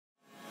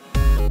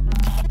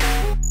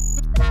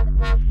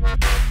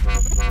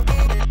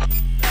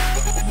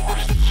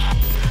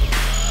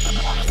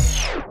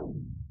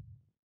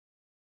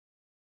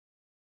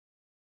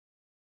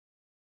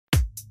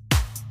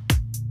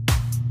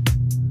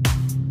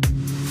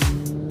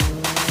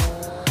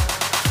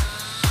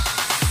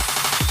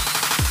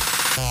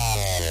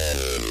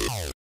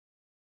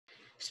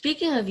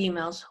Speaking of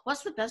emails,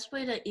 what's the best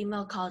way to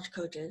email college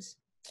coaches?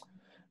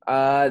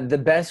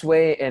 The best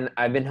way, and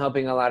I've been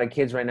helping a lot of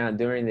kids right now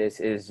during this,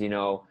 is,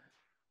 the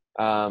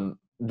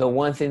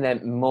one thing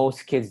that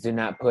most kids do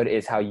not put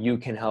is how you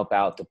can help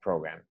out the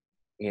program.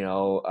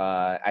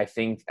 I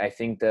think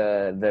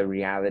the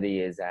reality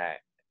is that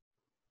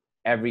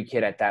every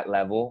kid at that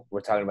level,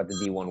 we're talking about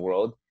the D1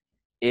 world,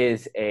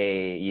 is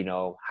a,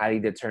 highly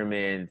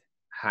determined,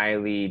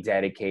 highly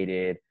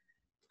dedicated,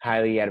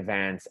 highly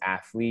advanced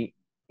athlete,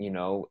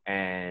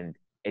 and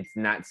it's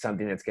not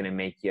something that's going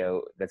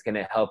to that's going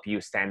to help you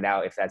stand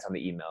out if that's on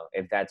the email,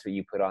 if that's what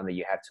you put on that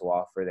you have to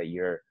offer, that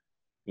you're,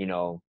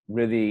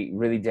 really,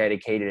 really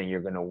dedicated and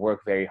you're going to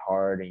work very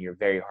hard and you're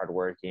very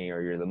hardworking,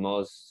 or you're the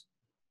most,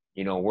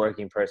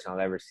 working person I'll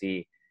ever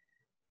see.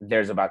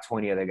 There's about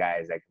 20 other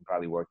guys that can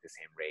probably work the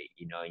same rate,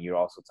 and you're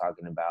also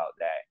talking about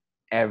that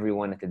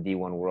everyone at the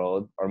D1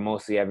 world, or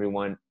mostly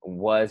everyone,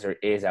 was or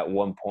is at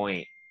one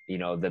point,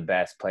 the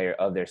best player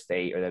of their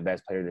state or the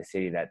best player of the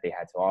city that they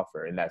had to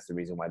offer. And that's the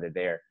reason why they're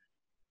there.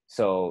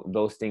 So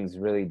those things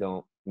really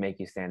don't make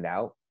you stand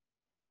out.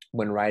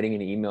 When writing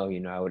an email,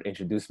 I would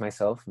introduce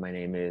myself. My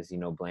name is,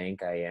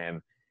 blank. I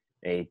am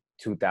a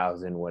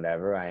 2000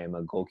 whatever. I am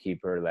a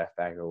goalkeeper, left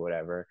back, or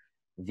whatever.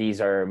 These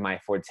are my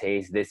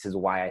fortes. This is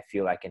why I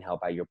feel I can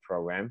help out your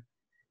program.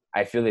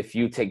 I feel if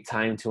you take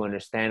time to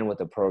understand what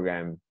the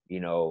program,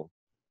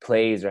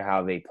 plays, or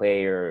how they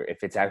play, or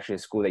if it's actually a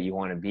school that you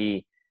want to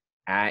be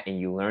at, and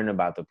you learn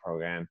about the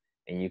program,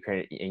 and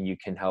you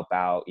can help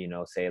out,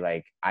 say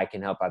like, I can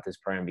help out this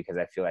program because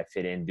I feel I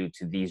fit in due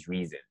to these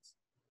reasons,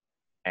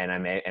 and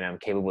I'm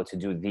capable to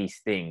do these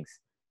things,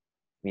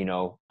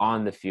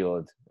 on the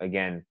field.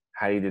 Again,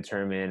 highly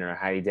determined or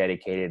highly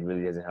dedicated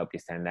really doesn't help you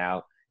stand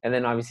out. And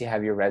then obviously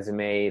have your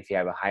resume. If you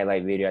have a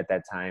highlight video at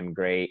that time,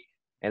 great.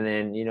 And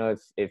then,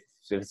 if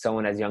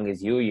someone as young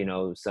as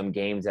you, some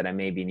games that I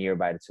may be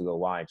nearby to go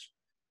watch,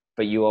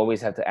 but you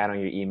always have to add on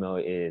your email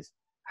is,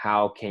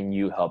 how can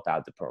you help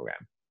out the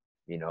program,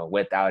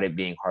 without it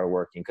being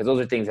hardworking? Because those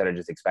are things that are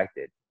just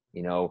expected.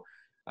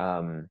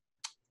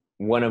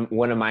 One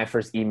of my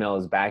first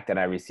emails back that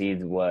I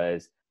received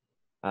was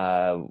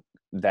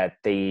that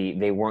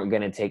they weren't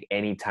going to take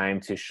any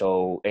time to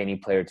show any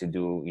player to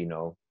do,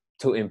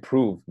 to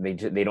improve.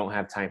 They don't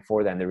have time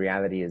for that. And the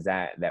reality is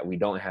that we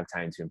don't have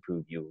time to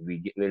improve you.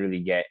 We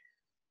literally get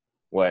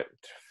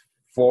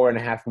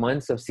 4.5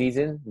 months of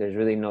season. There's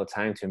really no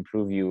time to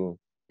improve you,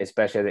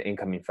 especially as an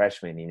incoming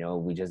freshman.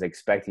 We just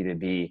expect you to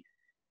be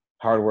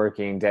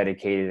hardworking,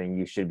 dedicated, and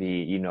you should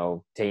be,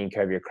 taking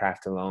care of your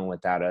craft alone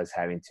without us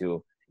having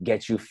to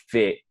get you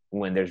fit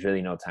when there's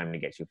really no time to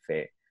get you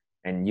fit.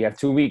 And you have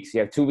 2 weeks. You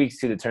have 2 weeks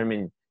to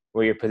determine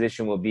where your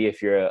position will be.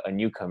 If you're a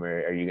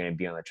newcomer, are you going to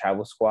be on the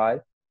travel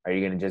squad? Are you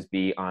going to just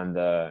be on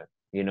the,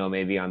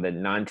 maybe on the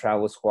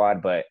non-travel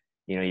squad, but,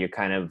 you're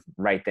kind of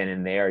right then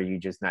and there? Are you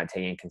just not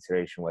taking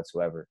consideration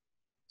whatsoever?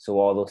 So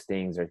all those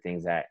things are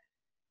things that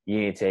you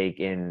need to take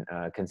in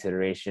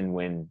consideration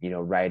when,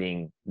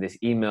 writing this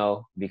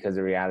email, because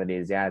the reality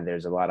is,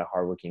 there's a lot of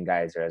hardworking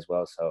guys there as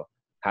well. So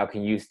how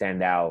can you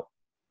stand out,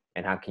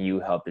 and how can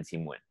you help the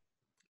team win?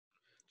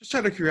 Just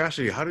out of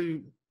curiosity, I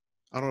don't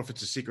know if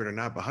it's a secret or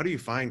not, but how do you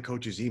find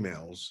coaches'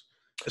 emails,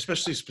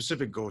 especially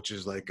specific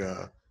coaches like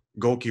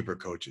goalkeeper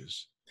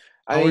coaches?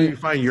 How do you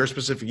find your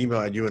specific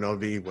email at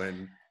UNLV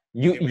when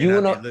it may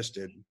not be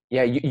listed?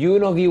 Yeah,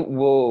 UNLV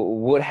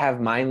would have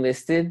mine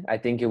listed. I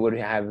think it would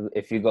have,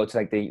 if you go to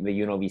like the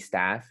UNLV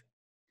staff,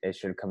 it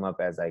should come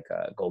up as like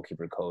a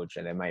goalkeeper coach,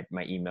 and then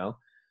my email.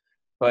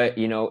 But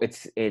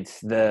it's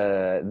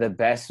the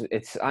best.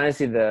 It's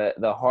honestly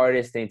the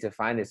hardest thing to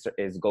find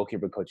is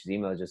goalkeeper coach's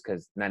email, just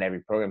because not every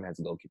program has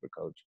a goalkeeper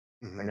coach,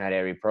 or not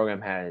every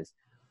program has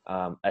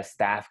a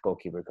staff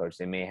goalkeeper coach.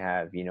 They may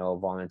have a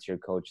volunteer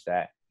coach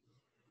that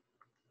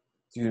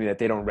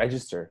they don't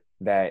register,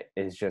 that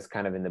is just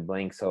kind of in the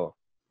blank. So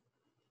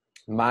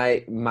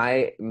my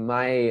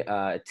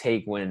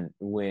take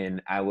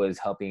when I was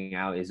helping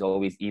out is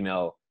always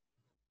email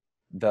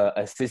the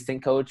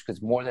assistant coach,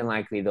 because more than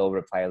likely they'll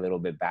reply a little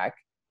bit back.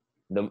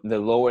 The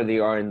lower they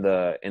are in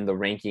the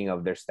ranking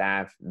of their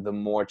staff, the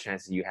more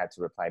chances you have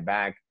to reply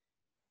back.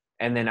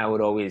 And then I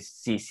would always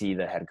CC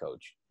the head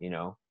coach.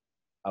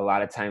 A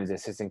lot of times the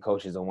assistant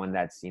coach is the one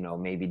that's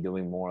maybe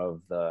doing more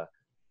of the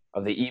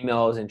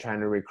emails and trying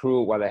to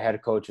recruit, while the head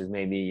coach is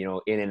maybe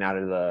in and out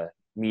of the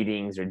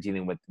meetings or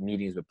dealing with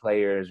meetings with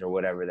players or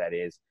whatever that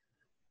is.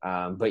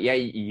 But yeah,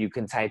 you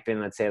can type in,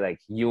 let's say, like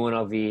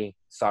UNLV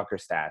soccer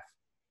staff,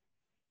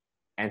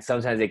 and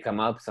sometimes they come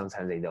up,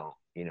 sometimes they don't.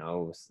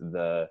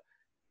 The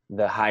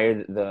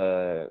higher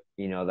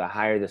the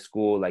higher the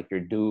school, like your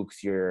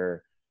Dukes,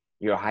 your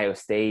Ohio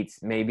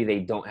States, maybe they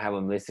don't have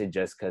them listed,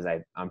 just because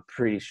I'm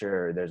pretty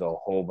sure there's a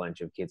whole bunch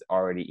of kids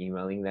already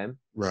emailing them.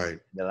 Right.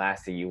 The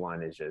last thing you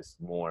want is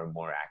just more and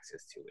more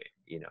access to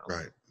it.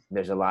 Right.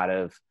 There's a lot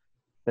of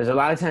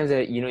times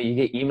that you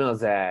get emails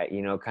that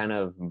kind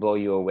of blow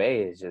you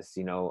away. It's just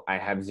I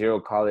have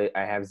zero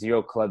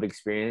club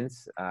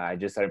experience. I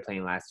just started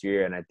playing last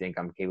year, and I think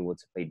I'm capable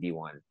to play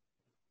D1.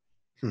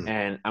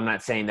 And I'm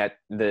not saying that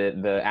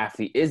the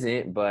athlete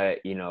isn't, but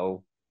you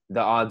know,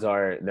 the odds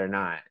are they're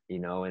not, you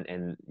know,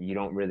 and you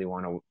don't really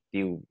want to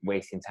be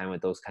wasting time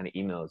with those kind of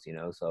emails, you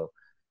know. So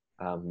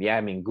yeah,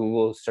 I mean,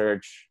 Google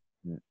search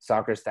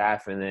soccer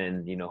staff, and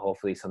then, you know,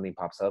 hopefully something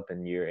pops up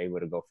and you're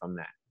able to go from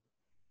that.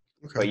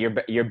 Okay.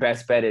 But your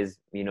best bet is,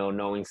 you know,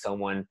 knowing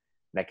someone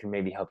that can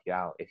maybe help you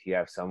out. If you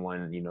have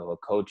someone, you know, a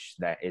coach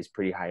that is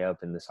pretty high up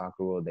in the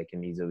soccer world, they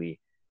can easily,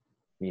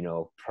 you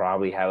know,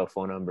 probably have a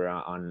phone number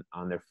on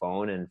their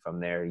phone, and from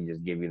there, you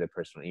just give you the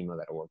personal email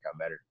that'll work out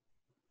better.